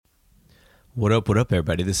What up,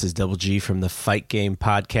 everybody? This is Double G from the Fight Game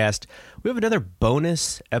Podcast. We have another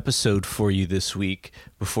bonus episode for you this week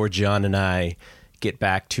before John and I get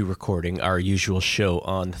back to recording our usual show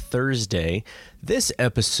on Thursday. This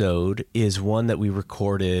episode is one that we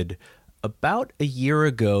recorded about a year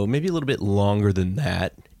ago, maybe a little bit longer than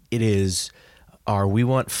that. It is our We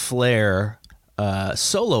Want Flair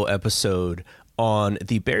solo episode on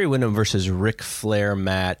the Barry Windham versus Ric Flair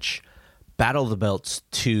match, Battle of the Belts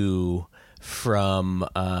 2, from,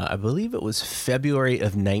 I believe it was February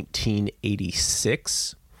of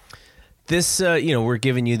 1986. This, we're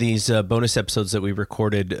giving you these bonus episodes that we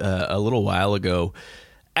recorded a little while ago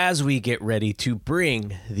as we get ready to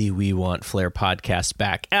bring the We Want Flair podcast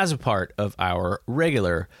back as a part of our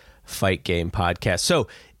regular Fight Game podcast. So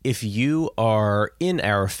if you are in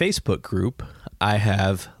our Facebook group, I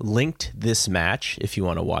have linked this match if you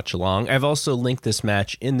want to watch along. I've also linked this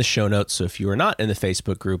match in the show notes, so if you are not in the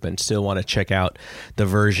Facebook group and still want to check out the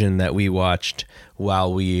version that we watched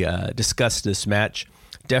while we discussed this match,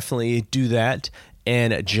 definitely do that.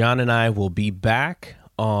 And John and I will be back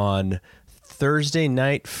on Thursday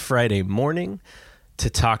night, Friday morning to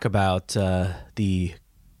talk about the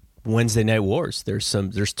Wednesday Night Wars.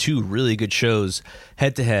 There's two really good shows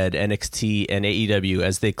head to head, NXT and AEW,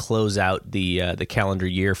 as they close out the calendar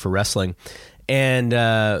year for wrestling. And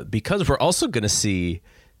because we're also going to see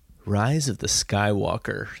Rise of the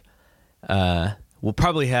Skywalker, we'll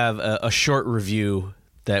probably have a short review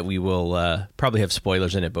that we will probably have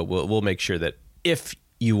spoilers in it, but we'll make sure that if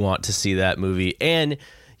you want to see that movie and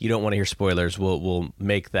you don't want to hear spoilers, we'll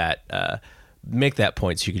make that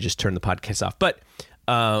point so you can just turn the podcast off. But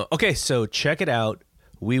okay, so check it out.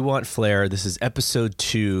 We Want Flair. This is episode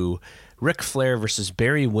 2, Ric Flair versus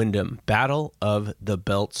Barry Windham, Battle of the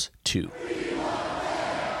Belts 2.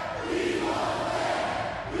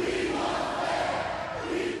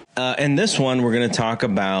 In this one, we're going to talk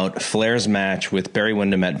about Flair's match with Barry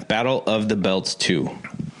Windham at Battle of the Belts 2.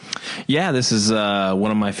 Yeah, this is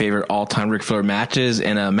one of my favorite all-time Ric Flair matches,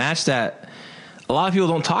 and a match that a lot of people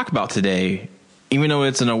don't talk about today. Even though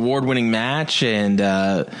it's an award-winning match, and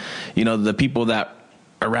the people that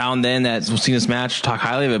around then that have seen this match talk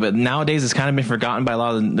highly of it, but nowadays it's kind of been forgotten by a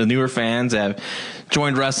lot of the newer fans that have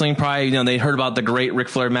joined wrestling. Probably they heard about the great Ric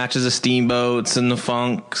Flair matches, the Steamboats and the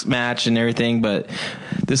Funk match and everything, but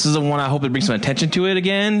this is the one I hope it brings some attention to it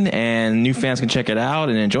again, and new fans can check it out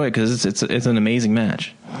and enjoy it because it's an amazing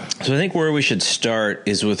match. So I think where we should start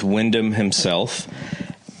is with Windham himself.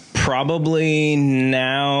 Probably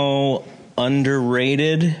now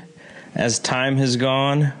underrated as time has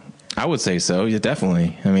gone. I would say so. Yeah,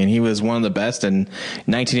 definitely. I mean, he was one of the best in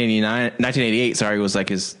 1988. Sorry, was like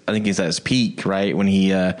I think he's at his peak, right? When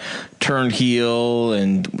he turned heel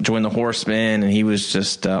and joined the Horsemen, and he was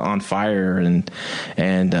just on fire. And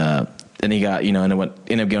then he got, ended up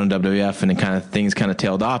getting on WWF, and things kind of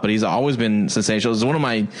tailed off. But he's always been sensational. It's one of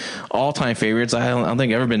my all-time favorites. I don't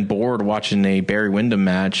think I've ever been bored watching a Barry Windham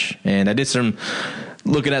match. And I did some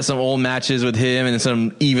looking at some old matches with him, and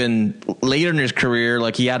some even later in his career,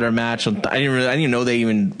 like he had a match. I didn't even know they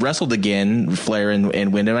even wrestled again, Flair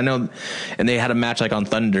and Windham. I know, and they had a match like on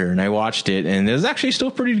Thunder, and I watched it, and it was actually still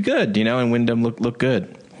pretty good, and Windham looked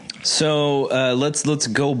good. So let's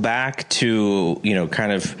go back to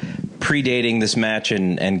kind of predating this match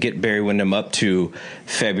and get Barry Windham up to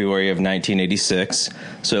February of 1986.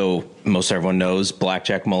 So most everyone knows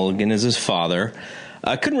Blackjack Mulligan is his father.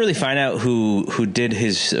 I couldn't really find out who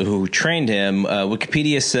trained him.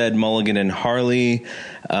 Wikipedia said Mulligan and Harley.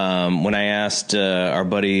 When I asked our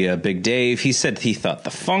buddy Big Dave, he said he thought the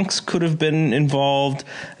Funks could have been involved.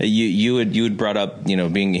 You had brought up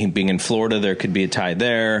being in Florida, there could be a tie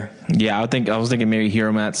there. Yeah, I was thinking maybe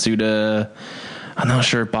Hiro Matsuda. I'm not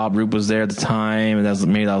sure if Bob Roop was there at the time, and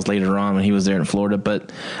that was later on when he was there in Florida.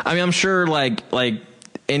 But I mean, I'm sure like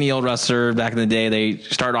any old wrestler back in the day, they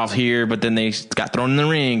start off here, but then they got thrown in the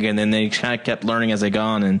ring, and then they kind of kept learning as they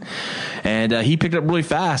gone, and he picked up really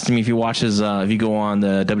fast. I mean, if you watch if you go on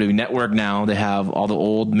the WWE Network now, they have all the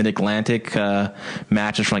old Mid-Atlantic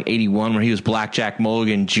matches from like '81 where he was Blackjack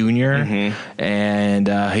Mulligan Jr. And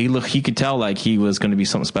he could tell like he was going to be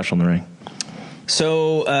something special in the ring.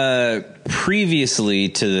 So previously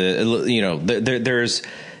to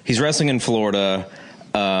he's wrestling in Florida.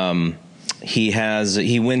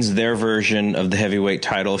 He wins their version of the heavyweight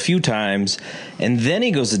title a few times, and then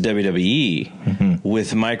he goes to WWE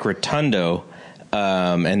with Mike Rotundo,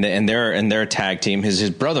 and their tag team, his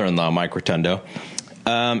brother-in-law Mike Rotundo,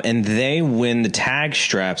 and they win the tag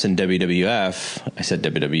straps in WWF. I said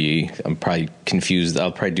WWE. I'm probably confused.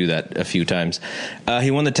 I'll probably do that a few times.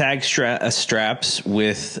 He won the tag straps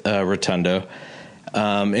with Rotundo.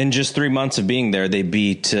 In just 3 months of being there, they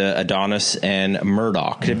beat Adonis and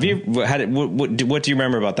Murdoch. Have you had it? What do you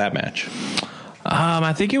remember about that match?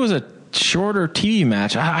 I think it was a shorter TV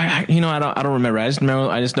match. I don't remember. I just know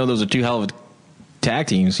there was a two hell of tag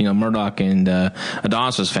teams. Murdoch and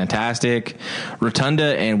Adonis was fantastic.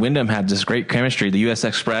 Rotunda and Windham had this great chemistry. The U.S.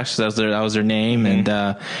 Express, that was their name, and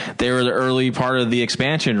they were the early part of the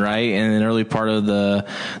expansion, right? And an early part of the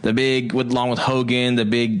big, along with Hogan, the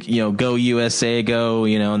big Go USA Go,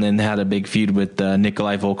 and then had a big feud with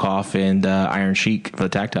Nikolai Volkov and Iron Sheik for the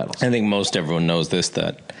tag titles. I think most everyone knows this,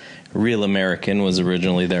 that Real American was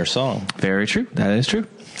originally their song. Very true. That is true.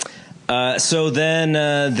 So then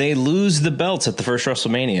they lose the belts at the first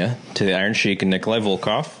WrestleMania to the Iron Sheik and Nikolai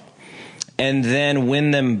Volkov, and then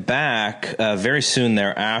win them back very soon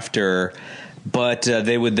thereafter. But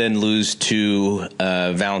they would then lose to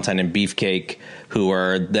Valentine and Beefcake, who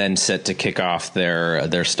are then set to kick off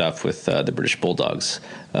their stuff with the British Bulldogs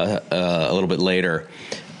a little bit later.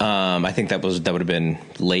 I think that would have been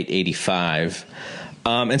late '85.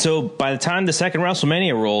 And so by the time the second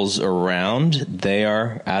WrestleMania rolls around, they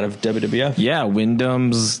are out of WWF. Yeah,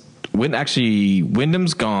 Wyndham's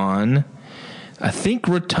gone. I think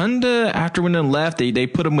Rotunda, after Wyndham left, they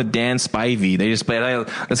put him with Dan Spivey. They just played,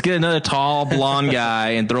 let's get another tall blonde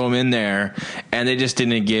guy and throw him in there. And they just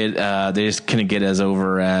couldn't get as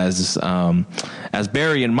over as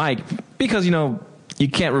Barry and Mike, because, you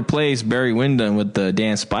can't replace Barry Windham with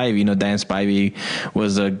Dan Spivey. Dan Spivey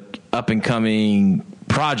was a up and coming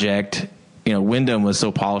project. Windham was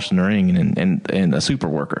so polished in the ring and a super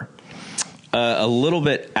worker. A little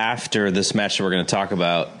bit after this match that we're going to talk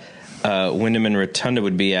about, Windham and Rotunda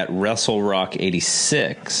would be at Wrestle Rock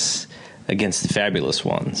 86 against the Fabulous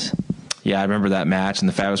Ones. Yeah, I remember that match, and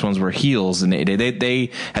the Fabulous Ones were heels, and they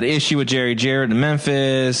had an issue with Jerry Jarrett in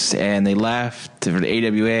Memphis, and they left for the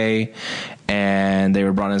AWA, and they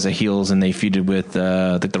were brought in as heels, and they feuded with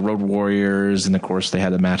the Road Warriors, and of course they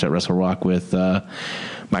had a match at Wrestle Rock with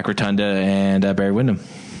Mike Rotunda and Barry Windham.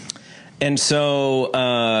 And so,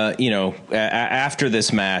 after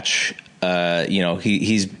this match,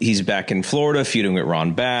 he's back in Florida feuding with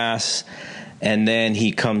Ron Bass. And then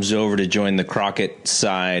he comes over to join the Crockett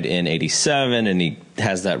side in '87, and he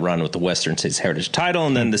has that run with the Western States Heritage title,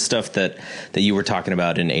 and then the stuff that you were talking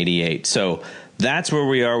about in '88. So that's where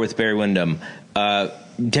we are with Barry Windham. Have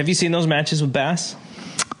you seen those matches with Bass?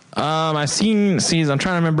 I've seen. I'm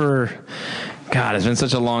trying to remember. God, it's been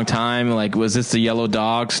such a long time. Like, was this the Yellow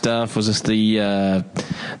Dog stuff? Was this the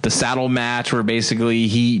saddle match where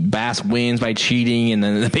basically Bass wins by cheating, and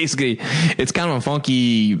then basically it's kind of a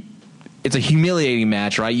funky. It's a humiliating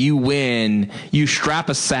match, right? You win, you strap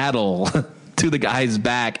a saddle to the guy's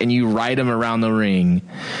back, and you ride him around the ring.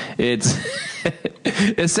 It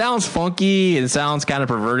sounds funky. It sounds kind of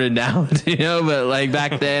perverted now, but like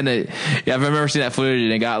back then, I remember seeing that footage,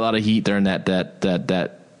 and it got a lot of heat during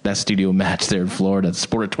that studio match there in Florida, the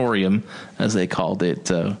Sportatorium, as they called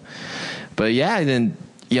it. But yeah, then,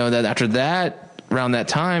 that after that, around that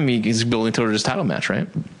time, he's building toward his title match, right?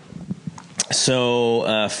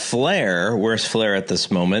 So Flair, where's Flair at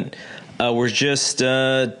this moment? We're just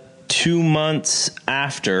 2 months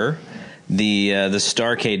after the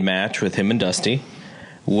Starrcade match with him and Dusty,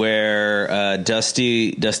 where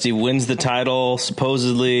Dusty wins the title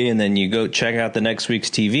supposedly, and then you go check out the next week's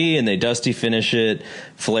TV, and Dusty finish it.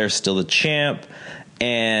 Flair's still the champ,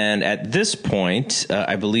 and at this point,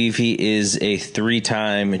 I believe he is a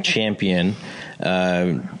 3-time champion.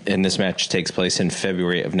 And this match takes place in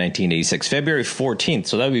February of 1986, February 14th.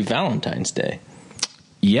 So that would be Valentine's Day.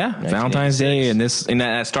 Yeah, Valentine's Day, and that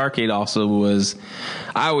Starrcade also was,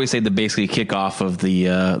 I always say, the basically kickoff of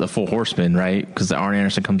the Full Horsemen, right? Because the Arn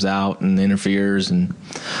Anderson comes out and interferes and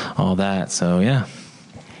all that. So yeah.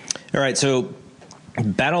 All right. So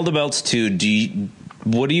Battle of the Belts 2.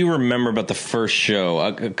 What do you remember about the first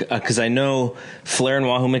show? Because I know Flair and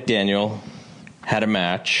Wahoo McDaniel had a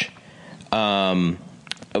match.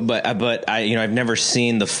 But I've never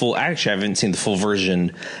seen the full. Actually, I haven't seen the full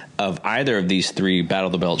version of either of these 3 Battle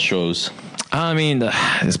of the Belt shows. I mean,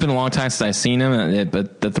 it's been a long time since I've seen them,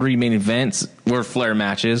 but the 3 main events were Flair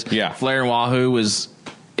matches. Yeah, Flair and Wahoo was.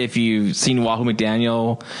 If you've seen Wahoo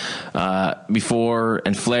McDaniel before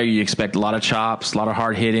and Flair, you expect a lot of chops, a lot of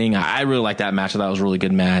hard hitting. I really like that match. I thought it was a really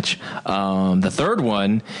good match. The third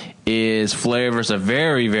one is Flair versus a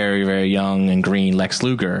very, very, very young and green Lex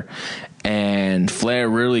Luger. And Flair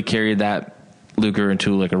really carried that Luger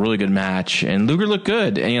into like a really good match. And Luger looked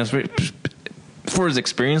good. And, for his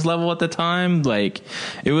experience level at the time, like,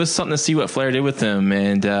 it was something to see what Flair did with him.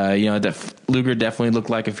 And, Luger definitely looked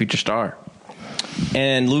like a future star.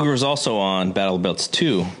 And Luger was also on Battle of the Belts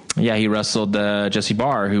too. Yeah, he wrestled Jesse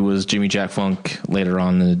Barr, who was Jimmy Jack Funk later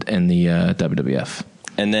on in the WWF.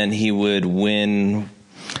 And then he would win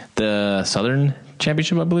the Southern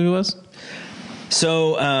Championship, I believe it was.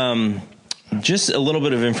 So just a little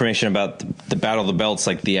bit of information about the Battle of the Belts,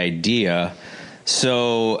 like the idea.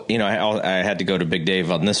 So, I had to go to Big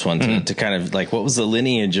Dave on this one to kind of like, what was the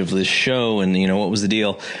lineage of this show and, what was the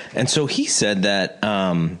deal? And so he said that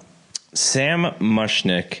Sam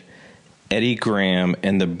Mushnick, Eddie Graham,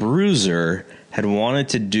 and the Bruiser had wanted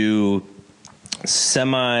to do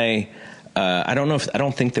I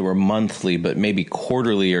don't think they were monthly, but maybe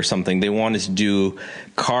quarterly or something. They wanted to do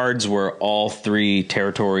cards where all three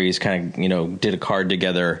territories kind of, did a card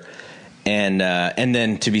together and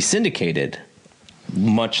then to be syndicated,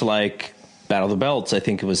 much like Battle of the Belts. I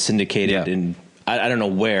think it was syndicated in, I don't know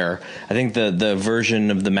where. I think the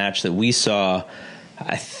version of the match that we saw,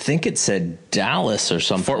 I think it said Dallas or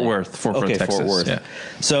something. Fort Worth, Texas. Fort Worth. Yeah.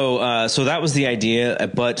 So that was the idea,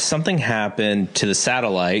 but something happened to the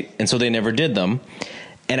satellite, and so they never did them.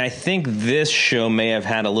 And I think this show may have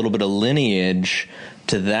had a little bit of lineage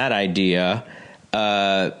to that idea.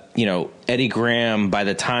 Eddie Graham, by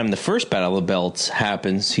the time the first Battle of the Belts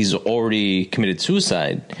happens, he's already committed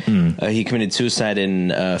suicide. He committed suicide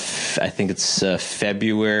in, I think it's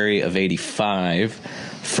February of '85.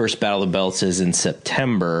 First Battle of the Belts is in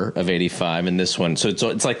September of '85, and this one, so it's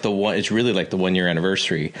like it's really like the 1 year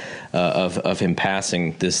anniversary of him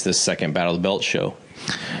passing this second Battle of the Belt show.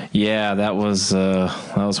 Yeah, that was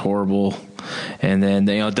horrible. And then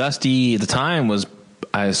Dusty at the time was,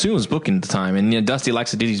 I assume, was booking at the time, and Dusty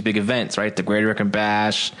likes to do these big events, right? The Great American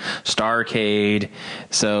Bash, Starrcade.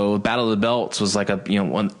 So Battle of the Belts was like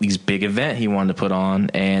one of these big event he wanted to put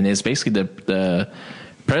on, and it's basically the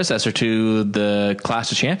predecessor to the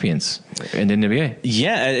Clash of Champions in the NWA.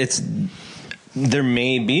 Yeah, there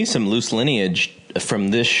may be some loose lineage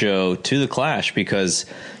from this show to the Clash because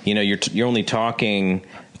you're only talking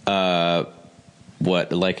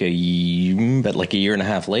like a year and a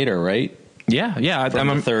half later, right? Yeah. From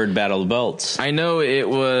the third Battle of the Belts. I know it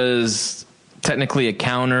was technically a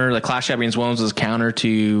counter. The Clash Champions 1 was a counter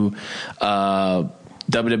to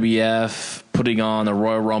WWF putting on the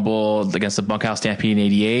Royal Rumble against the Bunkhouse Stampede in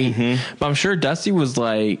 '88. But I'm sure Dusty was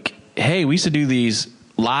like, hey, we used to do these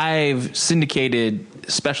live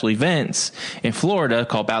syndicated special events in Florida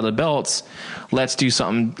called Battle of the Belts. Let's do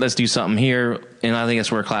something here. And I think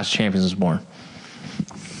that's where Clash of Champions was born.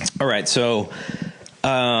 All right. So,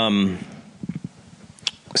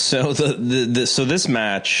 so this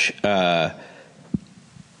match,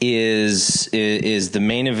 is the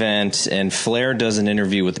main event, and Flair does an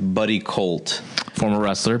interview with Buddy Colt, former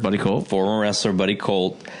wrestler Buddy Colt,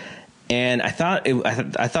 and I thought it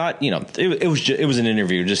was an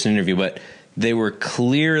interview, but they were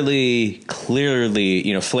clearly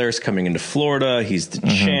Flair's coming into Florida, he's the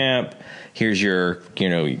champ, here's your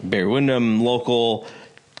Barry Windham local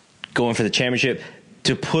going for the championship,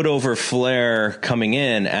 to put over Flair coming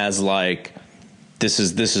in as like, this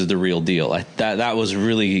is the real deal. That was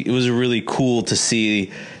really cool to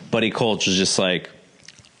see. Buddy Colt was just like,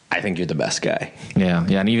 I think you're the best guy. Yeah,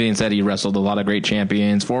 and even said he wrestled a lot of great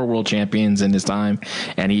champions, 4 world champions in his time,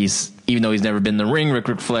 and even though he's never been in the ring, Ric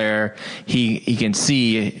Flair, he can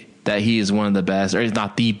see that he is one of the best, or he's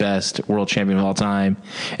not the best world champion of all time.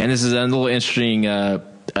 And this is a little interesting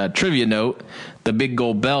trivia note: the big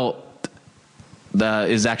gold belt.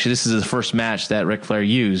 This is the first match that Ric Flair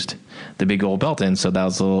used the big gold belt in, so that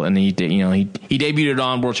was a little, and he debuted it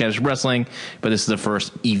on World Championship Wrestling, but this is the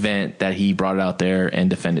first event that he brought it out there and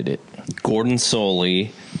defended it. Gordon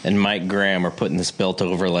Soley and Mike Graham are putting this belt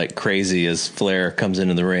over like crazy as Flair comes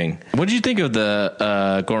into the ring. What did you think of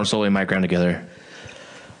the Gordon Soley and Mike Graham together?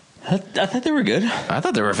 I thought they were good. I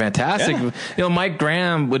thought they were fantastic. Yeah. Mike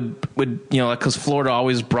Graham would because Florida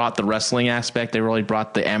always brought the wrestling aspect. They really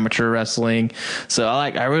brought the amateur wrestling. So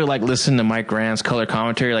I really like listening to Mike Graham's color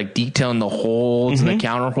commentary, like detailing the holds and the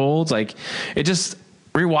counter holds. Like, it just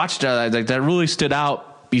rewatched that really stood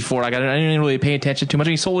out before. I didn't really pay attention too much.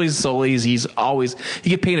 I mean, Soley's he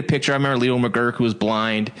could paint a picture. I remember Leo McGurk, who was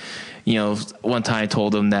blind. One time I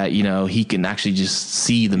told him that, he can actually just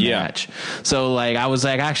see the match. So I was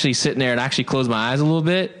actually sitting there and actually closed my eyes a little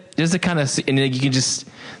bit just to kind of see, and you can just,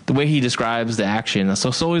 the way he describes the action. So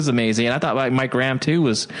it's always amazing. And I thought Mike Graham too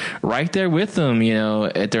was right there with them,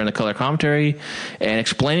 during the color commentary and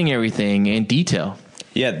explaining everything in detail.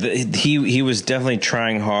 Yeah. He was definitely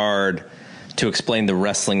trying hard to explain the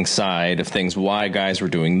wrestling side of things, why guys were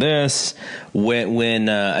doing this. When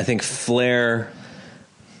I think Flair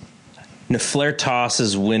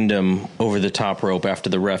tosses Windham over the top rope after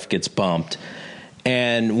the ref gets bumped,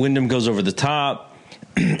 And Windham goes over the top,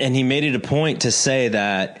 and he made it a point to say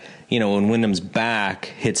that, when Windham's back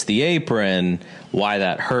hits the apron, why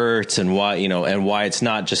that hurts and why, and why it's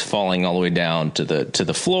not just falling all the way down to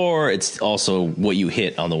the floor. It's also what you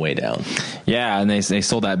hit on the way down. Yeah. And they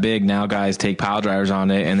sold that big. Now guys take pile drivers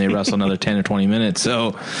on it and they wrestle another 10 or 20 minutes.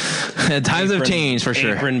 So times have changed for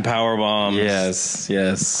sure. Apron power bombs.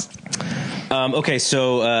 Yes. Okay.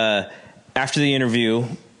 So, after the interview,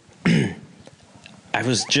 I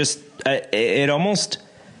was just, it almost,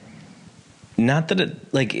 not that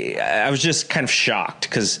it, like, I was just kind of shocked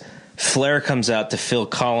because Flair comes out to Phil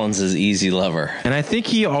Collins' Easy Lover. And I think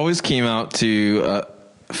he always came out to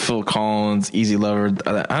Phil Collins' Easy Lover.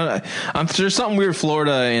 There's something weird,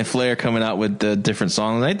 Florida and Flair coming out with the different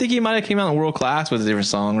songs. I think he might have came out in World Class with a different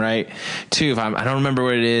song, right? Too. I don't remember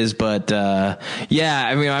what it is, but yeah.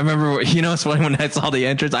 I mean, I remember. It's funny when I saw the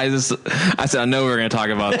entrance. I said, I know we're going to talk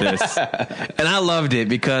about this, and I loved it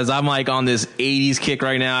because I'm like on this '80s kick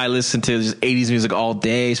right now. I listen to just '80s music all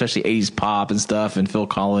day, especially '80s pop and stuff, and Phil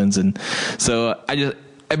Collins, and so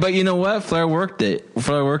But you know what? Flair worked it.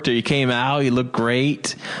 He came out. He looked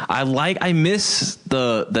great. I miss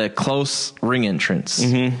the close ring entrance.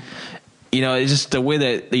 Mm-hmm. It's just the way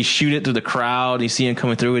that they shoot it through the crowd. You see him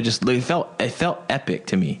coming through. It felt epic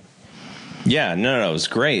to me. Yeah, no, it was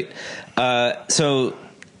great. So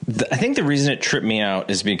I think the reason it tripped me out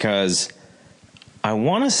is because I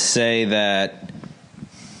want to say that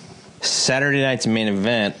Saturday Night's Main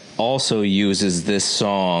Event also uses this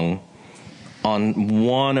song on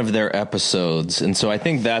one of their episodes, and so I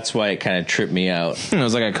think that's why it kind of tripped me out. It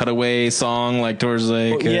was like a cutaway song, like towards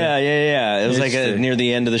like yeah. It was like near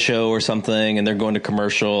the end of the show or something, and they're going to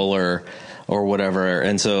commercial or whatever,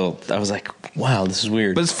 and so I was like, wow, this is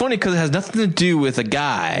weird. But it's funny because it has nothing to do with a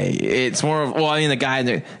guy. It's more of the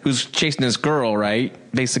guy who's chasing this girl, right?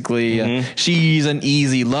 Basically, she's an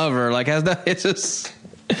easy lover. Like it's just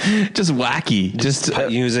wacky, just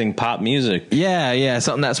using pop music. Yeah,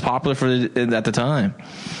 something that's popular at the time.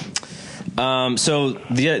 So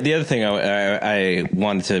the other thing I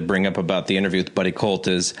wanted to bring up about the interview with Buddy Colt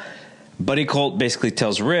is Buddy Colt basically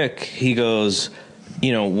tells Rick, he goes,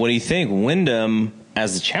 what do you think? Windham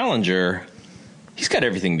as the challenger, he's got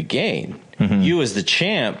everything to gain. Mm-hmm. You as the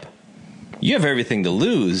champ, you have everything to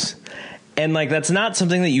lose. And like that's not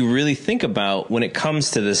something that you really think about when it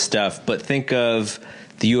comes to this stuff, but think of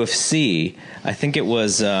the UFC. I think it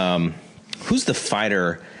was who's the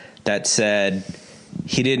fighter that said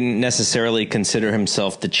he didn't necessarily consider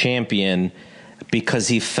himself the champion because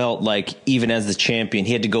he felt like even as the champion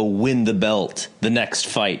he had to go win the belt the next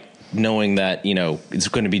fight, knowing that it's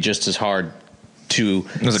going to be just as hard to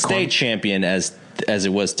stay champion as it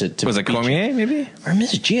was to was it Cormier maybe, or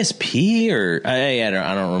Mr. GSP, or I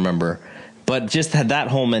don't remember. But just that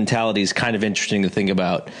whole mentality is kind of interesting to think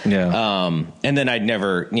about. Yeah. And then I'd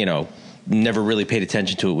never really paid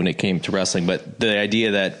attention to it when it came to wrestling. But the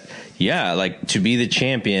idea that, like to be the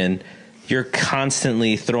champion, you're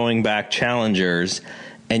constantly throwing back challengers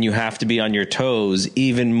and you have to be on your toes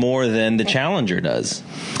even more than the challenger does.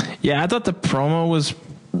 Yeah, I thought the promo was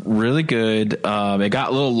really good. It got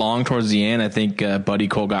a little long towards the end. I think Buddy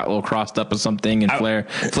Cole got a little crossed up with something, and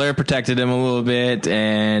Flair protected him a little bit.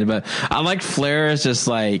 But I like Flair as just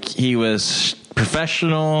like he was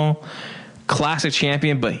professional, classic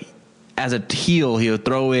champion, but as a heel, he'll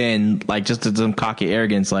throw in like just some cocky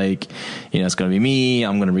arrogance, like, it's going to be me.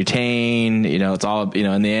 I'm going to retain. It's all,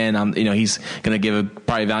 in the end, he's going to give a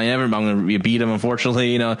probably valiant effort, but I'm going to beat him,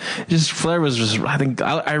 unfortunately. Just Flair was just, I think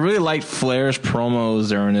I really liked Flair's promos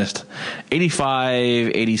during this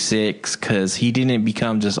 85, 86, because he didn't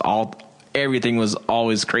become just everything was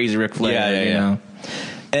always crazy Ric Flair. Yeah.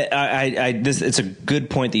 It's a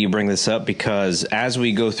good point that you bring this up, because as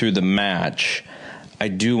we go through the match, I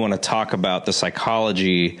do want to talk about the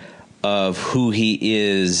psychology of who he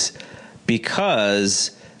is, because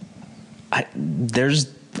I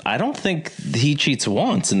don't think he cheats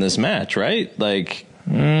once in this match, right? Like,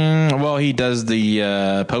 well, he does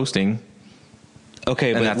the posting.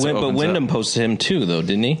 Okay, but Windham posted him too, though,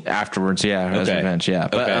 didn't he? Afterwards, yeah, as revenge, yeah.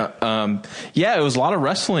 But okay. It was a lot of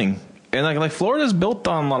wrestling. And like Florida's built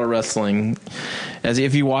on a lot of wrestling. As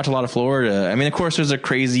if you watch a lot of Florida, I mean, of course, there's a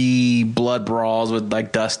crazy blood brawls with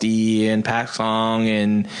like Dusty and Pak Song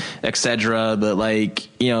and etc. But like,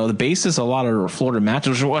 the basis of a lot of Florida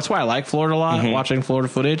matches. That's why I like Florida a lot. Mm-hmm. Watching Florida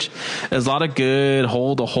footage, there's a lot of good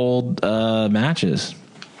hold to hold matches.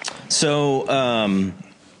 So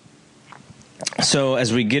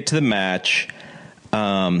as we get to the match,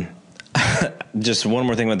 just one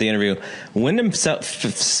more thing about the interview. Windham,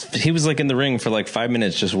 he was like in the ring for like 5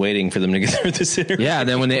 minutes, just waiting for them to get through this interview. Yeah,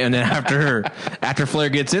 then after Flair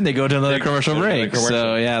gets in, they go to another commercial break.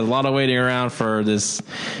 So yeah, a lot of waiting around for this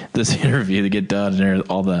interview to get done and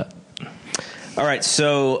all that. All right,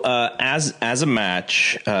 so as a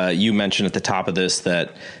match, you mentioned at the top of this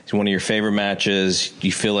that it's one of your favorite matches.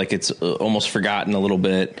 You feel like it's almost forgotten a little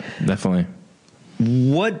bit. Definitely.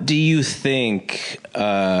 What do you think?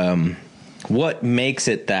 What makes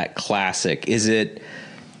it that classic? Is it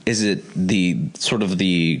the sort of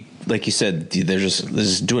the, like you said, they're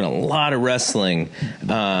just doing a lot of wrestling?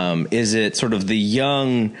 Is it sort of the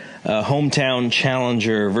young hometown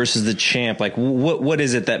challenger versus the champ? Like what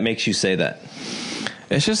is it that makes you say that?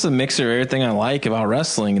 It's just a mixture of everything I like about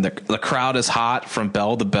wrestling. The crowd is hot from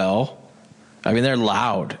bell to bell. I mean, they're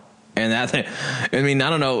loud, and I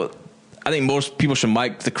don't know. I think most people should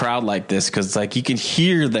mic the crowd like this because like you can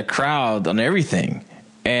hear the crowd on everything,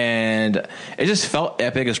 and it just felt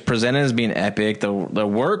epic. It was presented as being epic. The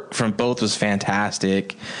work from both was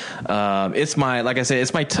fantastic. It's my, like I said,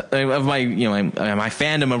 it's my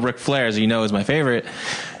fandom of Ric Flair, as you know, is my favorite.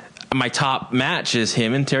 My top match is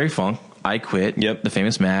him and Terry Funk. I Quit. Yep, the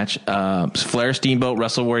famous match. Flair Steamboat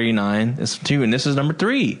Wrestle War 89. This is 2, and this is number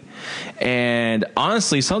 3. And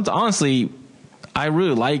honestly, I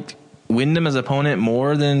really liked Windham as opponent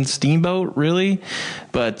more than Steamboat, really.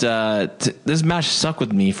 But this match stuck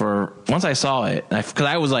with me for once I saw it, because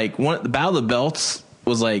I was like, the Battle of the Belts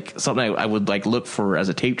was like something I would like look for as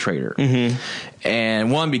a tape trader. Mm-hmm.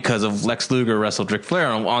 And one, because of Lex Luger wrestled Ric Flair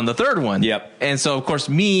on the third one. Yep. And so of course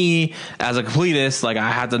me as a completist, like I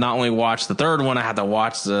had to not only watch the third one, I had to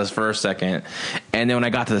watch the first, second. And then when I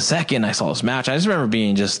got to the second, I saw this match. I just remember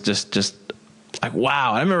being just like,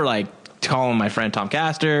 wow. I remember like calling my friend Tom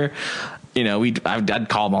Castor. You know, I'd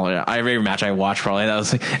call them all. Every match I watched, probably and I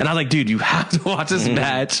was like, dude, you have to watch this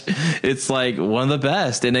match. It's like one of the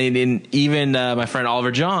best. And even my friend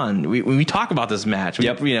Oliver John, we talk about this match.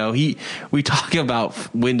 Yep. We talk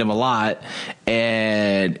about Windham a lot.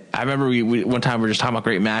 And I remember one time we were just talking about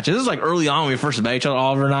great matches. This is like early on when we first met each other,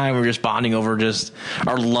 Oliver and I. And we were just bonding over just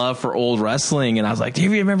our love for old wrestling. And I was like, do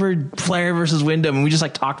you remember Flair versus Windham? And we just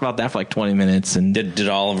like talked about that for like 20 minutes. And did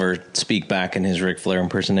Oliver speak back in his Ric Flair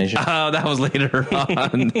impersonation? Oh, that was later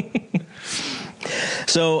on.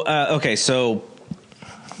 So okay, so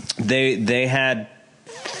they had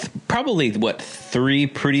probably 3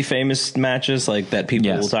 pretty famous matches like that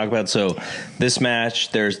people will talk about. So this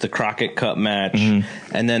match, there's the Crockett Cup match,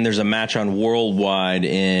 and then there's a match on Worldwide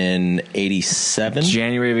in '87,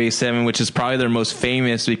 January of '87, which is probably their most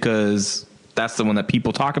famous because that's the one that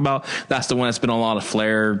people talk about. That's the one that's been on a lot of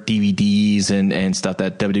Flair DVDs and stuff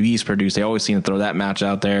that WWE's produced. They always seem to throw that match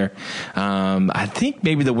out there. I think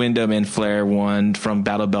maybe the Windham and Flair one from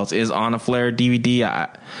Battle of Belts is on a Flair DVD.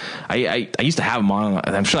 I used to have them on.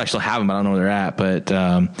 I'm sure I still have them, but I don't know where they're at. But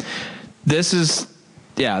those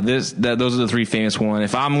are the 3 famous ones.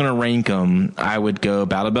 If I'm going to rank them, I would go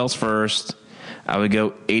Battle of Belts first. I would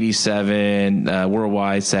go '87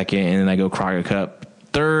 Worldwide second, and then I go Crockett Cup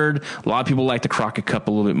third. A lot of people like the Crockett Cup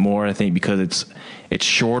a little bit more, I think, because it's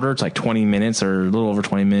shorter. It's like 20 minutes or a little over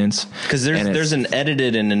 20 minutes. Because there's an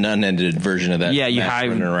edited and an unedited version of that. Yeah, you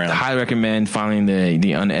highly recommend finding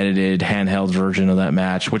the unedited handheld version of that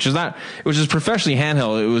match, which is professionally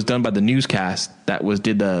handheld. It was done by the newscast that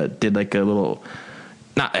did like a little,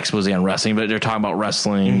 not expose on wrestling, but they're talking about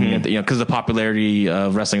wrestling, because the popularity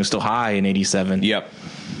of wrestling was still high in '87. Yep.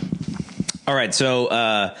 All right,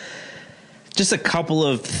 so just a couple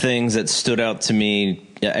of things that stood out to me,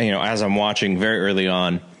 as I'm watching very early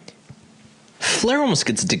on. Flair almost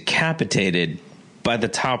gets decapitated by the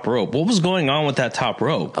top rope. What was going on with that top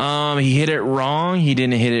rope? He hit it wrong. He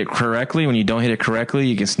didn't hit it correctly. When you don't hit it correctly,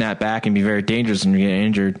 you can snap back and be very dangerous when you get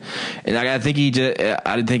injured. And I think he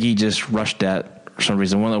just rushed that. For some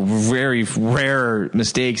reason, one of the very rare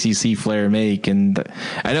mistakes you see Flair make, and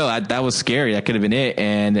I know that was scary. That could have been it,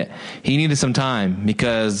 and he needed some time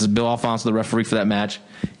because Bill Alfonso, the referee for that match,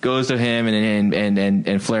 goes to him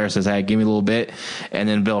and Flair says, "Hey, give me a little bit," and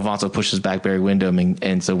then Bill Alfonso pushes back Barry Windham,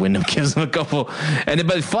 and so Windham gives him a couple,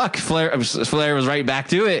 Flair was right back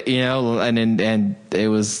to it, and it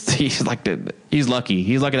was he's lucky. That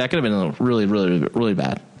could have been really, really, really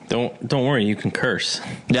bad. Don't worry, you can curse.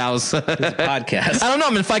 Yeah, I was it's a podcast. I don't know.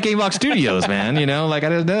 I'm in Fight Game Box Studios, man. I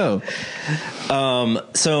don't know.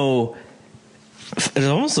 So it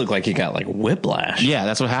almost looked like he got like whiplash. Yeah,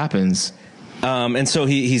 that's what happens. And so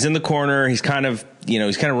he's in the corner. He's kind of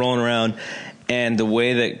rolling around, and the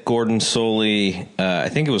way that Gordon Soley, I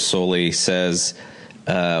think it was Soley, says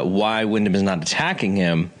why Windham is not attacking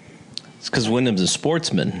him. It's because Windham's a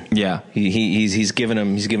sportsman. Yeah, he's giving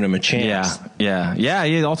him a chance. Yeah.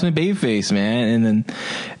 He's the ultimate babyface, man.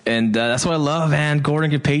 And that's what I love, man.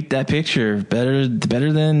 Gordon could paint that picture better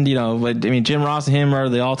than Jim Ross and him are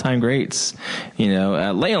the all time greats.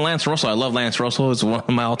 Lance Russell. I love Lance Russell. It's one of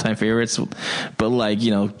my all time favorites. But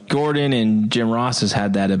Gordon and Jim Ross has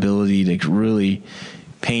had that ability to really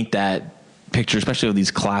paint that picture, especially with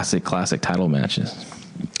these classic title matches.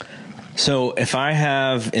 So if I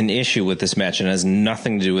have an issue with this match, and it has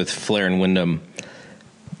nothing to do with Flair and Windham,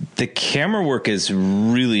 the camera work is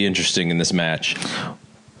really interesting in this match.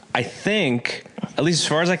 I think, at least as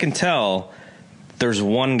far as I can tell, there's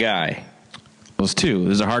one guy. There's two.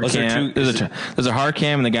 There's a hard cam. There's a hard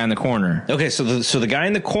cam and the guy in the corner. Okay, so the guy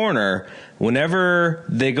in the corner, whenever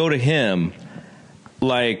they go to him,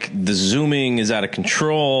 like the zooming is out of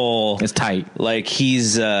control. It's tight. Like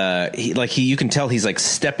you can tell he's like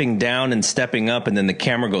stepping down and stepping up, and then the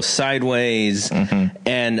camera goes sideways. Mm-hmm.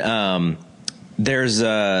 And there was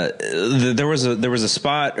a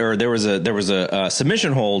spot, or there was a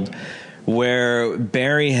submission hold where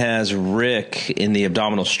Barry has Rick in the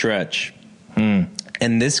abdominal stretch, and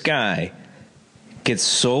this guy gets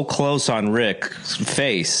so close on Rick's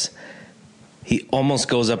face. He almost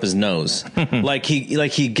goes up his nose. like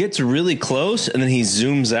he gets really close, and then he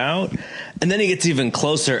zooms out, and then he gets even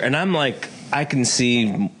closer. And I'm like, I can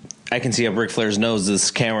see up Ric Flair's nose.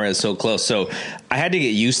 This camera is so close. So I had to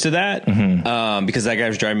get used to that because that guy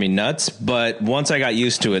was driving me nuts. But once I got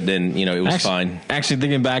used to it, then it was fine. Actually,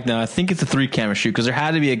 thinking back now, I think it's a 3-camera shoot because there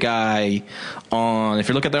had to be a guy on. If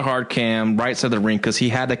you look at the hard cam, right side of the ring, because he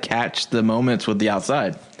had to catch the moments with the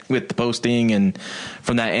outside, with the posting and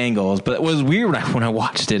from that angle. But it was weird when I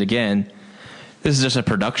watched it again. This is just a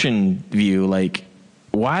production view. Like,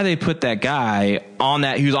 why they put that guy on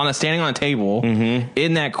that? He was standing on a table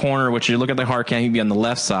in that corner, which you look at the hard cam, he'd be on the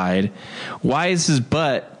left side. Why is his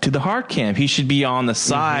butt to the hard cam? He should be on the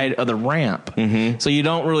side of the ramp. So you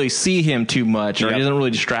don't really see him too much, or he doesn't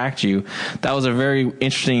really distract you. That was a very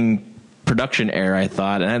interesting production error, I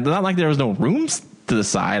thought. And it's not like there was no rooms to the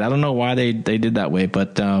side. I don't know why they did that way,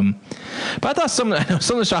 but I thought some of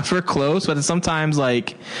the shots were close, but sometimes,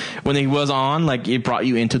 like when he was on, like it brought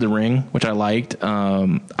you into the ring, which I liked.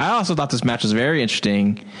 I also thought this match was very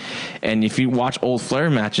interesting, and if you watch old Flair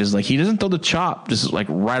matches, like he doesn't throw the chop just like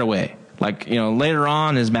right away. Like, later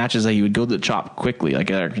on his matches, he would go to the chop quickly.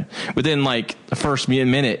 Like within like the first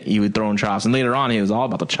minute, he would throw in chops, and later on he was all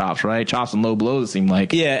about the chops, right? Chops and low blows. It seemed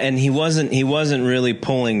like. Yeah, and he wasn't really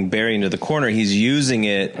pulling Barry into the corner. He's using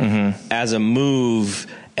it as a move,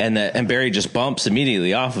 and Barry just bumps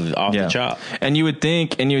immediately off the chop. And you would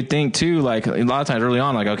think too, like a lot of times early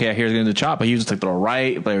on, like okay, here's going to the chop, but he was just like throw a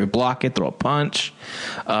right, but he would block it, throw a punch.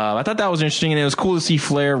 I thought that was interesting, and it was cool to see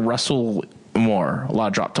Flair wrestle more. A lot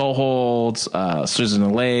of drop toe holds, scissors in the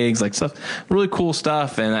legs, like stuff, really cool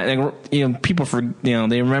stuff. And I think people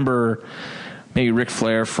they remember maybe Ric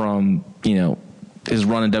Flair from his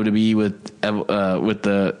run in WWE with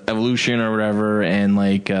the Evolution or whatever, and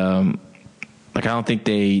like I don't think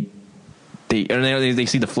they see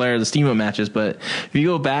the Flair, the Steamboat matches, but if you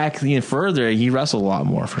go back further, he wrestled a lot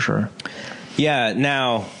more for sure. Yeah.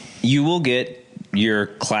 Now you will get your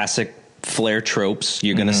classic Flair tropes.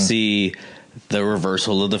 You're going to see the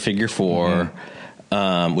reversal of the figure four,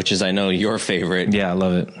 which is, I know, your favorite. Yeah, I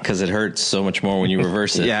love it because it hurts so much more when you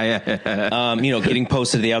reverse it. Yeah. Getting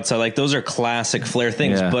posted to the outside, like those are classic Flair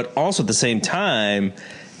things. Yeah. But also at the same time,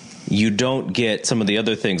 you don't get some of the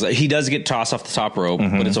other things. Like he does get tossed off the top rope,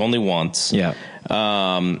 but it's only once. Yeah.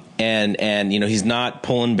 And he's not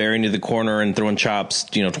pulling Barry into the corner and throwing chops,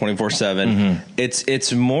 24/7.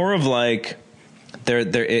 It's more of like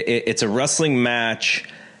it's a wrestling match.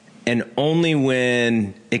 And only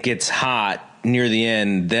when it gets hot near the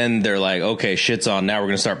end, then they're like, okay, shit's on. Now we're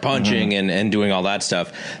going to start punching and doing all that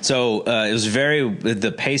stuff. So it was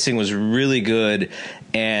the pacing was really good.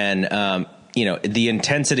 And, the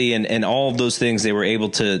intensity and all of those things, they were able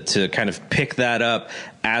to kind of pick that up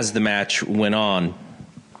as the match went on.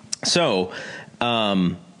 So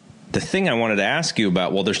the thing I wanted to ask you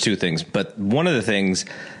about, well, there's two things, but one of the things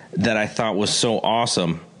that I thought was so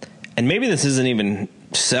awesome, and maybe this isn't even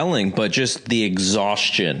selling, but just the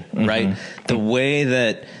exhaustion, right? The way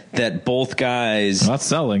that both guys, not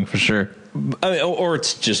selling for sure. I mean, or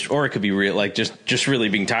it could be real, like just really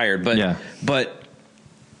being tired. But but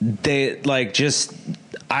they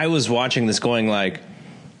I was watching this going like,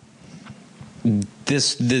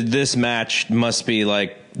 this match must be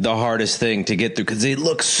like the hardest thing to get through because they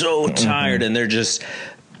look so tired and they're just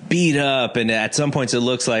beat up, and at some points it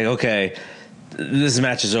looks like, okay, this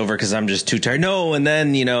match is over because I'm just too tired. No, and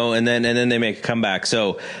then and then they make a comeback.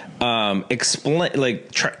 So explain,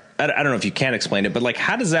 like, I don't know if you can explain it, but like,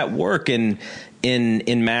 how does that work in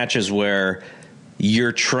matches where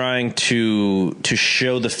you're trying to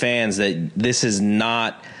show the fans that this is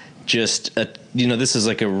not just this is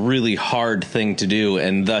like a really hard thing to do,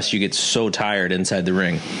 and thus you get so tired inside the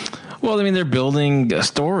ring. Well, I mean, they're building a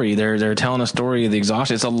story. They're telling a story of the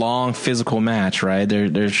exhaustion. It's a long physical match, right?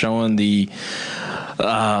 They're showing the pain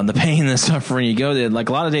and the suffering you go there. Like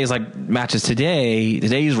a lot of days, like matches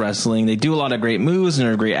today's wrestling, they do a lot of great moves and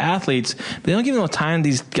they're great athletes. But they don't give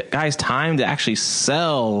these guys time to actually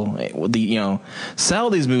sell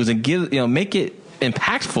these moves and make it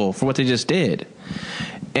impactful for what they just did.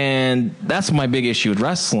 And that's my big issue with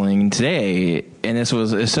wrestling today. And it's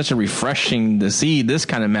such a refreshing to see this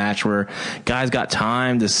kind of match where guys got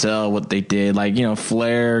time to sell what they did. Like,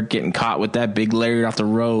 Flair getting caught with that big lariat off the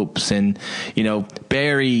ropes, and,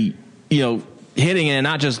 Barry, hitting it and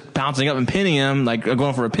not just bouncing up and pinning him, like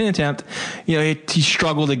going for a pin attempt. He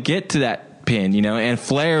struggled to get to that pin, and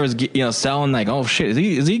Flair was, selling like, oh shit,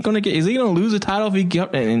 is he going to lose the title if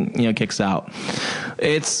he kicks out?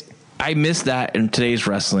 I miss that in today's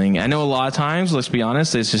wrestling. I know a lot of times, let's be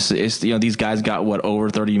honest, it's these guys got over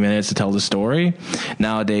 30 minutes to tell the story.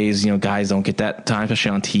 Nowadays, guys don't get that time, especially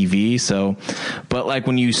on TV. So, but like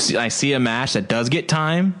when I see a match that does get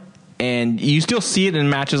time, and you still see it in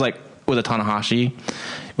matches like with a Tanahashi,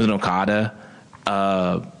 with an Okada,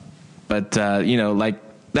 like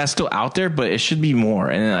that's still out there, but it should be more.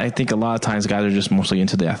 And I think a lot of times guys are just mostly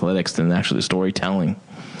into the athletics than actually the storytelling.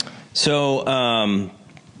 So,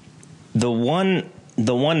 the one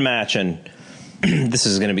match, and this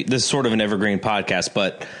is sort of an evergreen podcast,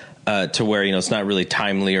 but to where it's not really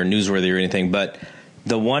timely or newsworthy or anything. But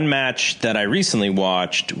the one match that I recently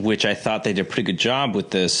watched, which I thought they did a pretty good job with,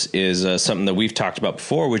 this is something that we've talked about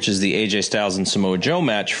before, which is the AJ Styles and Samoa Joe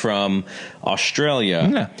match from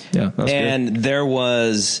Australia. Yeah, that's and good. There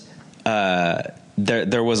was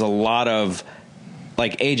there was a lot of,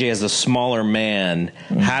 like, AJ as the smaller man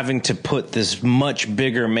having to put this much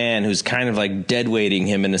bigger man who's kind of like dead weighting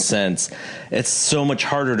him in a sense. It's so much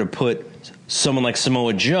harder to put someone like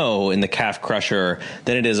Samoa Joe in the calf crusher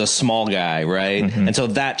than it is a small guy, right? Mm-hmm. And so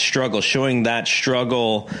showing that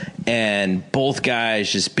struggle and both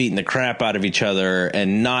guys just beating the crap out of each other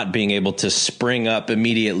and not being able to spring up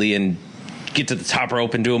immediately and get to the top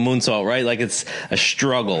rope and do a moonsault, right? Like, it's a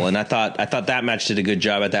struggle. And I thought that match did a good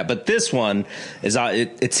job at that. But this one is,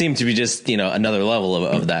 it seemed to be just, another level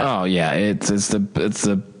of that. Oh yeah. It's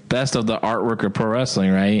the best of the artwork of pro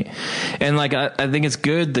wrestling, right? And like, I think it's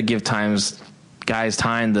good to give guys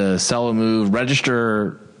time to sell a move,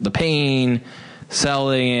 register the pain,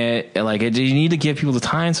 selling it. Like, you need to give people the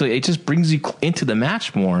time, so it just brings you into the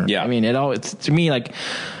match more. Yeah. I mean, it's to me, like,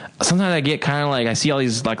 sometimes I get kind of like, I see all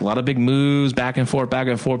these, like, a lot of big moves back and forth,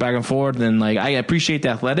 and like, I appreciate the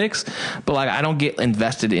athletics, but like, I don't get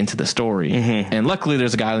invested into the story. Mm-hmm. And luckily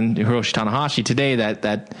there's a guy in Hiroshi Tanahashi today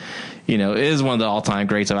that is one of the all-time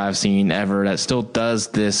greats that I've seen ever, that still does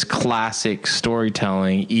this classic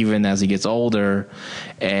storytelling even as he gets older.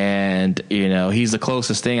 And he's the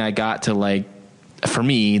closest thing I got to, like, for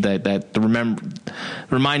me, that the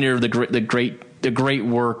reminder of the great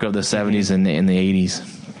work of the 70s and the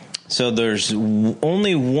 80s. So there's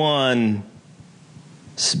only one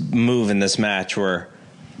move in this match where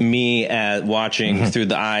me watching through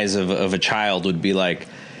the eyes of a child would be like,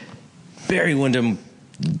 Barry Windham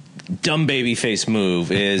dumb baby face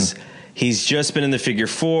move is he's just been in the figure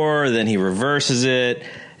four, then he reverses it,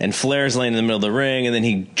 and Flair's laying in the middle of the ring, and then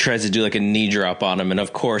he tries to do like a knee drop on him, and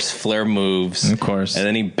of course Flair moves, of course, and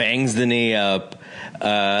then he bangs the knee up.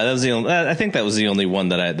 I think that was the only one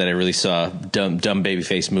that I really saw dumb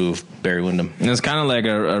babyface move Barry Windham. And it's kind of like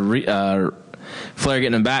a Flair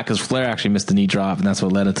getting him back, because Flair actually missed the knee drop, and that's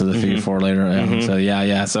what led it to the figure four later.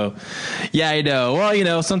 So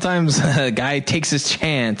well, sometimes a guy takes his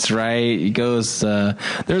chance, right? He goes.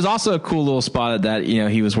 There's also a cool little spot that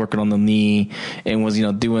he was working on the knee and was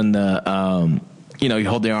doing the you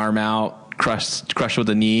hold the arm out, crush with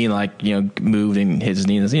the knee, and like moved and hit his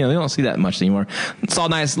knee. They don't see that much anymore. Saw a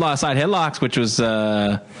lot of side headlocks, which was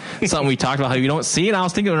something we talked about how you don't see. And I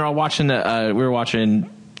was thinking when we were watching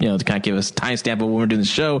to kind of give us timestamp of when we're doing the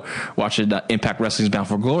show, watching Impact Wrestling's Bound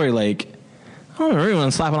for Glory, like, I don't really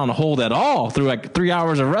want to slap it on a hold at all through like 3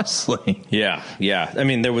 hours of wrestling. Yeah. I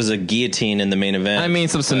mean, there was a guillotine in the main event. I mean,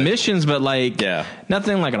 some submissions, but like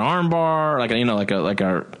nothing like an arm bar, like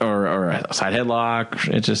or a side headlock.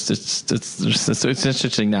 It's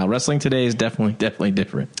interesting now. Wrestling today is definitely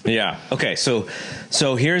different. Yeah. Okay. So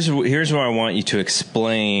here's where I want you to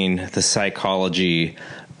explain the psychology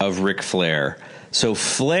of Ric Flair. So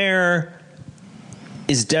Flair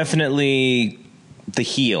is definitely the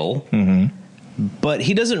heel, but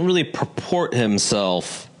he doesn't really purport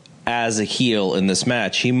himself as a heel in this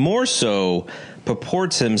match. He more so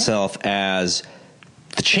purports himself as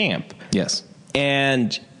the champ. Yes.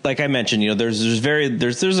 And like I mentioned,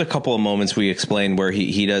 there's a couple of moments we explained where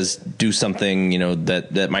he does do something,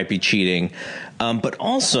 that might be cheating. But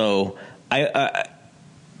also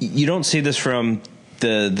you don't see this from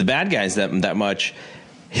the bad guys that much.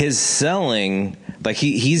 His selling, like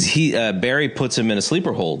Barry puts him in a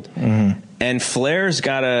sleeper hold, and Flair's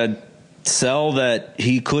got to sell that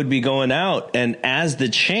he could be going out. And as the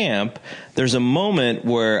champ, there's a moment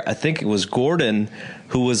where I think it was Gordon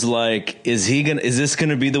who was like, is this going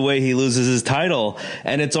to be the way he loses his title?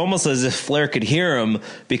 And it's almost as if Flair could hear him,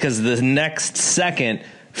 because the next second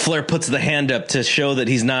Flair puts the hand up to show that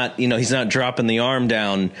he's not dropping the arm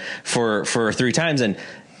down for 3 times. And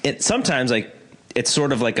it sometimes it's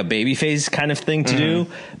sort of like a babyface kind of thing to do.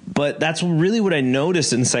 But that's really what I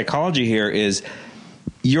noticed in psychology here is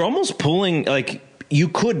you're almost pulling, like you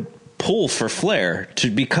could pull for Flair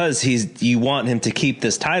because you want him to keep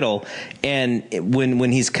this title. And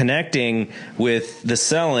when he's connecting with the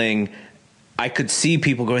selling, I could see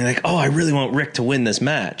people going like, oh, I really want Rick to win this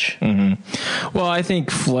match. Well, I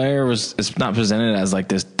think Flair is not presented as like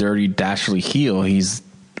this dirty, dastardly heel. He's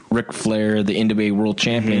Ric Flair, the NWA World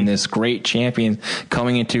Champion, this great champion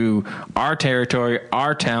coming into our territory,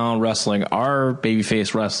 our town, wrestling our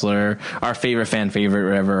babyface wrestler, our fan favorite,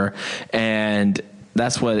 whatever. And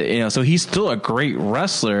that's what, so he's still a great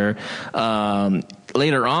wrestler.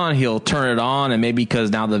 Later on, he'll turn it on, and maybe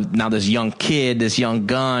because now this young kid, this young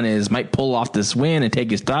gun might pull off this win and take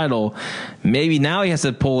his title. Maybe now he has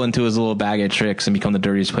to pull into his little bag of tricks and become the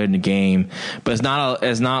dirtiest player in the game. But it's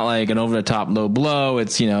not like an over the top low blow.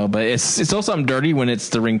 It's but it's still something dirty when it's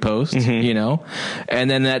the ring post, and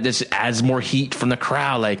then that just adds more heat from the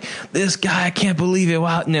crowd. Like, this guy, I can't believe it.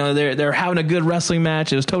 Wow, they're having a good wrestling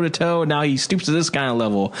match. It was toe to toe. Now he stoops to this kind of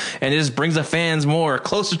level, and it just brings the fans more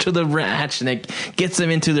closer to the match, and it gets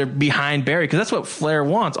them into their behind Barry, because that's what Flair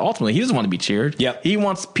wants. Ultimately, he doesn't want to be cheered. Yep. He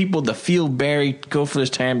wants people to feel Barry go for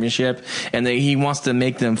this championship, and he wants to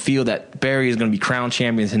make them feel that Barry is going to be crowned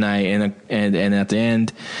champion tonight, and at the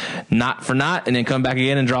end, not for naught, and then come back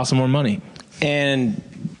again and draw some more money. And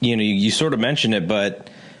you sort of mentioned it, but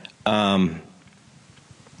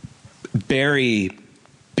Barry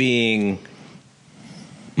being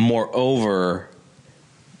moreover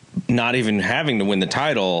not even having to win the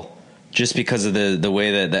title, just because of the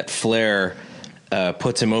way that Flair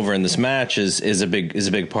puts him over in this match is a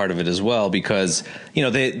big part of it as well, because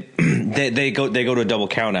they go to a double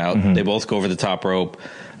count out. They both go over the top rope,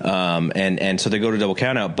 and so they go to a double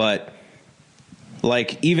count out. But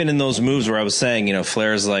like, even in those moves where I was saying,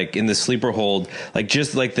 Flair's like in the sleeper hold, like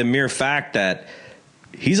just like the mere fact that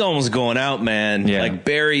he's almost going out, man. Yeah. Like,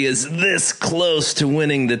 Barry is this close to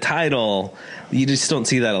winning the title. You just don't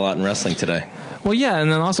see that a lot in wrestling today. Well, yeah,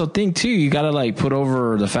 and then also think too, you got to like put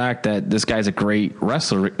over the fact that this guy's a great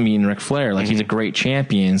wrestler. Ric Flair, like he's a great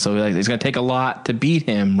champion, so like it's going to take a lot to beat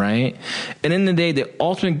him, right? And in the day, the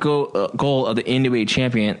ultimate goal of the NWA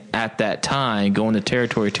champion at that time, going to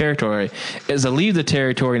territory, is to leave the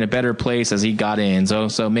territory in a better place as he got in.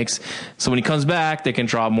 So when he comes back, they can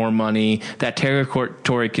draw more money. That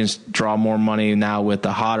territory can draw more money now with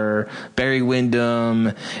the hotter Barry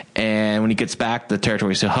Windham, and when he gets back, the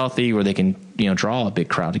territory is so healthy where they can draw a big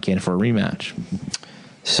crowd again for a rematch.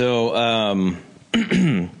 So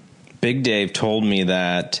Big Dave told me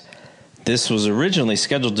that this was originally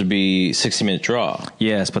scheduled to be 60-minute draw.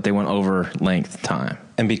 Yes, but they went over length time.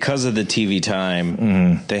 And because of the TV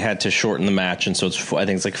time, they had to shorten the match, and so I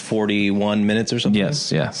think it's like 41 minutes or something.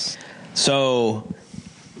 Yes. So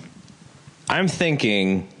I'm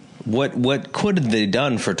thinking, what could have they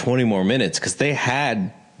done for 20 more minutes? Because they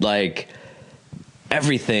had like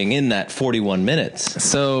everything in that 41 minutes.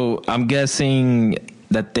 So I'm guessing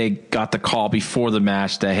that they got the call before the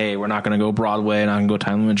match that, hey, we're not going to go Broadway, not going to go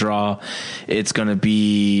time limit draw. It's going to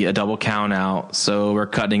be a double count out. So we're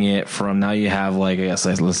cutting it from, now you have like, I guess,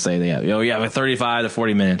 let's say they have, you have 35 to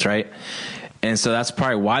 40 minutes, right? And so that's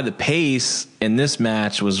probably why the pace in this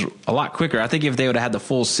match was a lot quicker. I think if they would have had the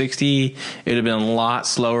full 60, it would have been a lot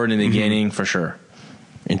slower in the beginning for sure.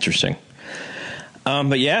 Interesting.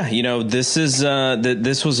 But yeah, this is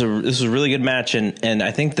this was a really good match, and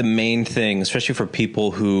I think the main thing, especially for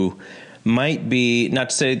people who might be,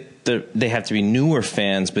 not to say that they have to be newer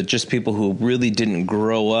fans, but just people who really didn't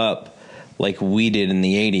grow up like we did in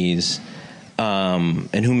the 80s,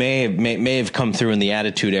 and who may have come through in the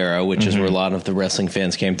Attitude Era, which is where a lot of the wrestling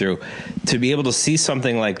fans came through, to be able to see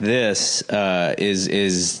something like this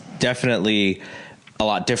is definitely a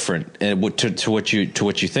lot different to what you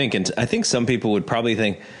think. And I think some people would probably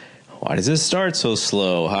think, why does this start so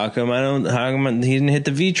slow? How come he didn't hit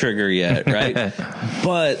the V trigger yet? Right.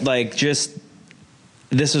 But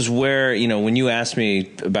this is where, when you asked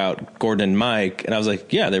me about Gordon and Mike, and I was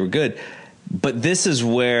like, yeah, they were good. But this is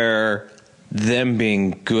where them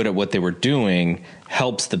being good at what they were doing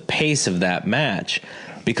helps the pace of that match,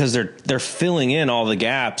 because they're filling in all the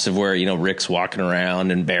gaps of where, Rick's walking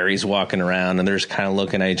around and Barry's walking around and they're just kind of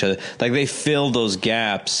looking at each other. Like, they fill those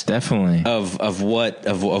gaps definitely of what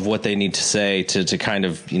they need to say to kind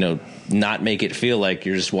of, not make it feel like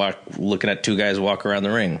you're just looking at two guys walk around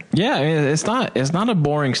the ring. Yeah, I mean, it's not a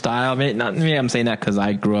boring style. I'm saying that because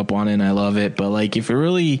I grew up on it and I love it. But like, if you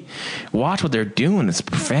really watch what they're doing, it's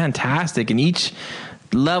fantastic. And each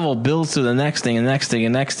level builds to the next thing and next thing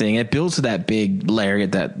and next thing. It builds to that big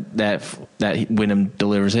lariat that Windham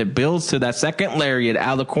delivers. It builds to that second lariat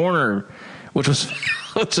out of the corner, which was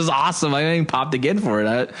awesome. I even popped again for it,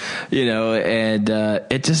 and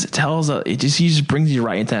it just just brings you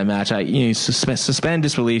right into that match. Suspend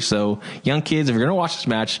disbelief. So young kids, if you're gonna watch this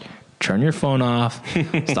match, turn your phone off,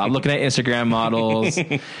 stop looking at Instagram models,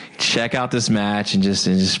 check out this match, and just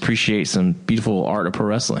appreciate some beautiful art of pro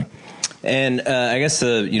wrestling. And I guess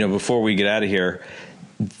before we get out of here,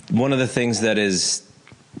 one of the things that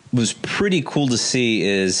was pretty cool to see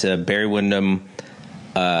is Barry Windham.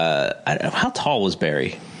 I don't know, how tall was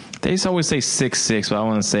Barry? They used to always say 6'6", but I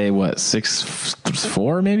want to say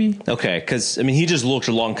 6'4", maybe. Okay, because he just looked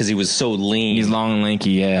long because he was so lean. He's long and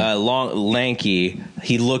lanky, yeah. Lanky.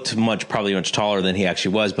 He looked probably much taller than he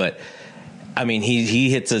actually was, but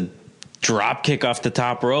he hits a drop kick off the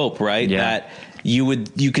top rope, right? Yeah. That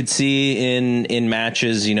you could see in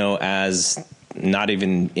matches, as not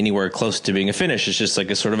even anywhere close to being a finish. It's just like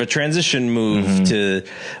a sort of a transition move to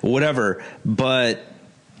whatever. But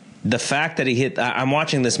the fact that he hit, I'm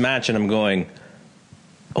watching this match and I'm going,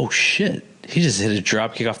 oh shit, he just hit a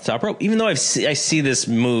drop kick off the top rope. Even though I see this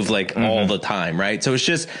move all the time, right? So it's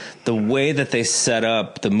just the way that they set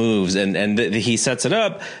up the moves, and he sets it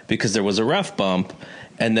up because there was a ref bump,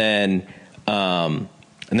 and then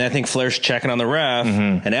I think Flair's checking on the ref,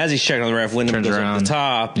 and as he's checking on the ref, Windham goes up the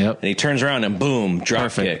top, and he turns around and boom, drop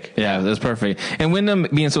kick. Yeah, that's perfect. And Windham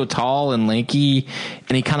being so tall and lanky,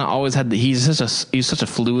 and he kind of always had he's such a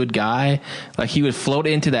fluid guy. Like, he would float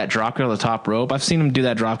into that drop kick on the top rope. I've seen him do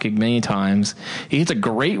that drop kick many times. He hits a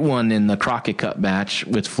great one in the Crockett Cup match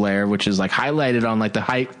with Flair, which is highlighted on the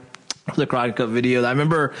Crockett Cup video. I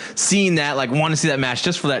remember seeing that, wanting to see that match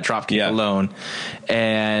just for that drop kick alone.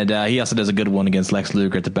 And he also does a good one against Lex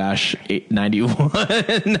Luger at the Bash 91.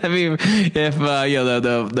 If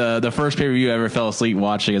the first pay-per-view I ever fell asleep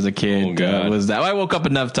watching as a kid was that. I woke up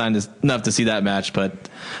enough to see that match. But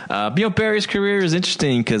Barry's career is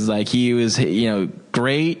interesting because he was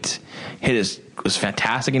great, was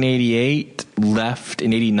fantastic in '88, left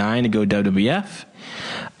in '89 to go WWF.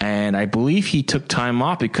 And I believe he took time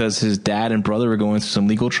off because his dad and brother were going through some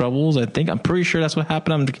legal troubles. I'm pretty sure that's what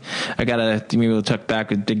happened. I gotta maybe we'll check back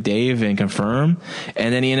with Big Dave and confirm.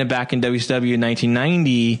 And then he ended back in WCW in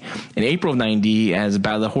 1990, in April of '90, as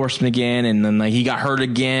Battle of the Horsemen again. And then he got hurt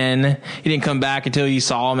again. He didn't come back until you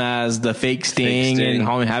saw him as the fake Sting and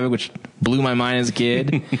Halloween Havoc, which blew my mind as a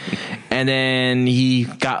kid. And then he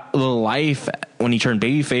got a little life when he turned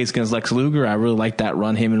babyface against Lex Luger. I really liked that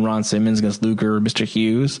run, him and Ron Simmons against Luger, Mr.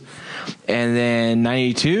 Hughes. And then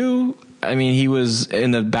 '92, he was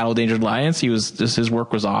in the Battle of Dangerous Alliance. His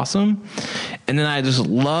work was awesome. And then I just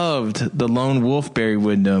loved the Lone Wolf Barry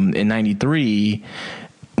Windham in '93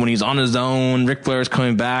 when he was on his own. Ric Flair's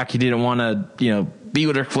coming back. He didn't want to, be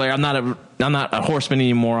with Ric Flair. I'm not a horseman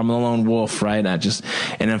anymore. I'm a lone wolf, right?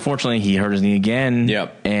 And unfortunately, he hurt his knee again.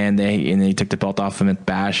 Yep. And they took the belt off him at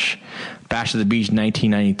Bash of the Beach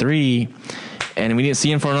 1993. And we didn't see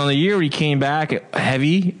him for another year. He came back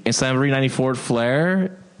heavy in Slamboree '94 at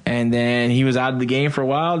Flair. And then he was out of the game for a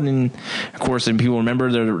while. And of course, and people remember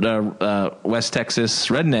the West Texas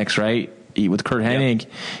Rednecks, right? With Kurt Hennig.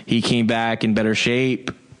 Yep. He came back in better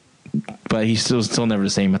shape, but he's still never the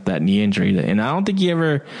same with that knee injury. And I don't think he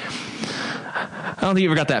ever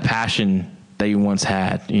got that passion that he once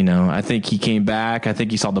had. I think he came back. I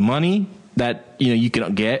think he saw the money that you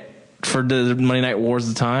can get for the Monday Night Wars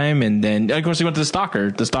at the time, and then of course he went to the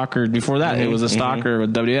Stalker before that. It was a Stalker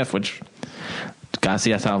with WF, which gotta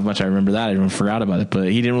see that's how much I remember that. I even forgot about it, but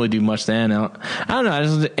he didn't really do much then. I don't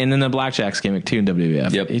know. And then the Blackjacks gimmick too in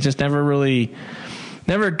WWF. Yep. He just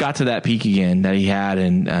never got to that peak again that he had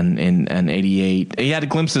in 88. He had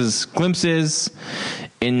glimpses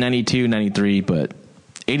in 92, 93, but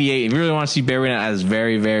 88, if you really want to see Barry Windham at his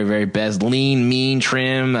very, very, very best, lean, mean,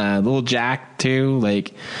 trim, little jack too,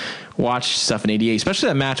 like watch stuff in 88, especially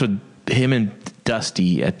that match with him and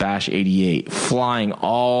Dusty at Bash 88, flying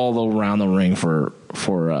all around the ring for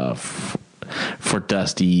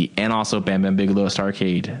Dusty, and also Bam Bam Bigelow at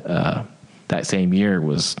Starrcade that same year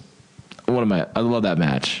was one of my. I love that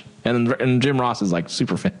match, and Jim Ross is like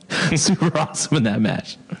super awesome in that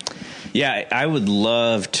match. Yeah, I would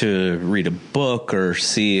love to read a book or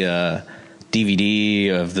see a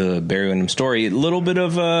DVD of the Barry Windham story. A little bit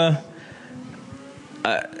of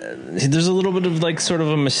there's a little bit of like sort of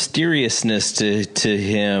a mysteriousness to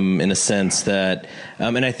him in a sense that,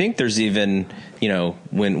 and I think there's even, you know,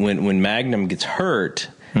 when Magnum gets hurt,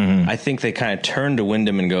 I think they kind of turn to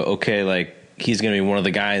Windham and go, okay, like he's going to be one of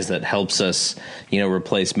the guys that helps us, you know,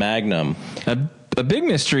 replace Magnum. A big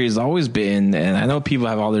mystery has always been, and I know people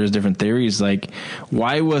have all their different theories, like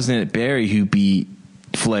why wasn't it Barry who beat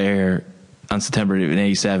Flair on September in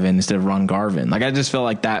 87 instead of Ron Garvin? Like I just felt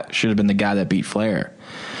like that should have been the guy that beat Flair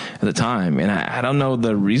at the time, and I don't know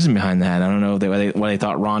the reason behind that. I don't know why they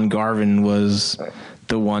thought Ron Garvin was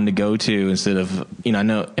the one to go to instead of, you know, I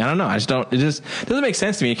don't know. I just don't. It just doesn't make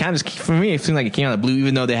sense to me. It kind of just, for me, it seemed like it came out of the blue,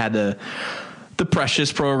 even though they had the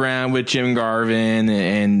Precious program with Jim Garvin,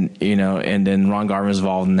 and you know, and then Ron Garvin was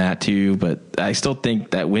involved in that too. But I still think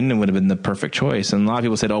that Windham would have been the perfect choice. And a lot of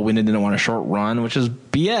people said, "Oh, Windham didn't want a short run," which is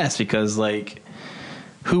BS, because like,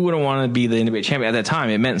 who wouldn't want to be the NWA champion at that time?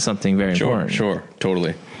 It meant something very important. Sure,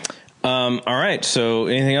 totally. All right. So,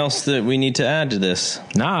 anything else that we need to add to this?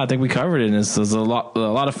 Nah, I think we covered it. It's a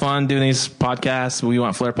lot of fun doing these podcasts. We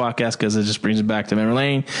want Flair podcast because it just brings it back to memory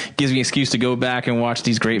lane. Gives me an excuse to go back and watch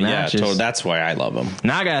these great matches. Yeah, totally. That's why I love them.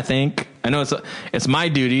 Now I gotta think. I know it's my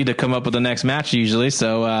duty to come up with the next match usually,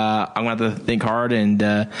 so I'm gonna have to think hard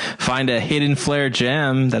and find a hidden Flair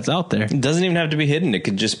gem that's out there. It doesn't even have to be hidden. It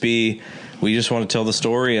could just be, we just want to tell the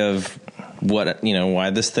story of what, you know, why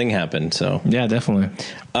this thing happened. So yeah, definitely.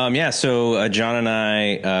 So John and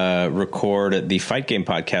I record the Fight Game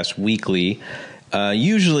podcast weekly,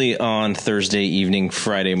 usually on Thursday evening,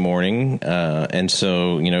 Friday morning, and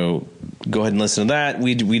so, you know, go ahead and listen to that.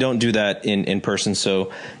 We don't do that in person,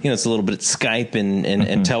 so, you know, it's a little bit Skype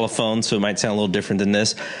and telephone, so it might sound a little different than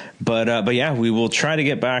this, but yeah, we will try to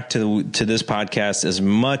get back to this podcast as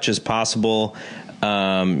much as possible.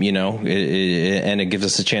 You know, and it gives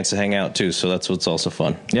us a chance to hang out too. So that's what's also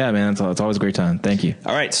fun. Yeah, man, it's always a great time. Thank you.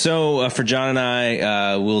 All right. So for John and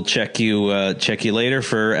I, we'll check you later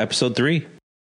for episode 3.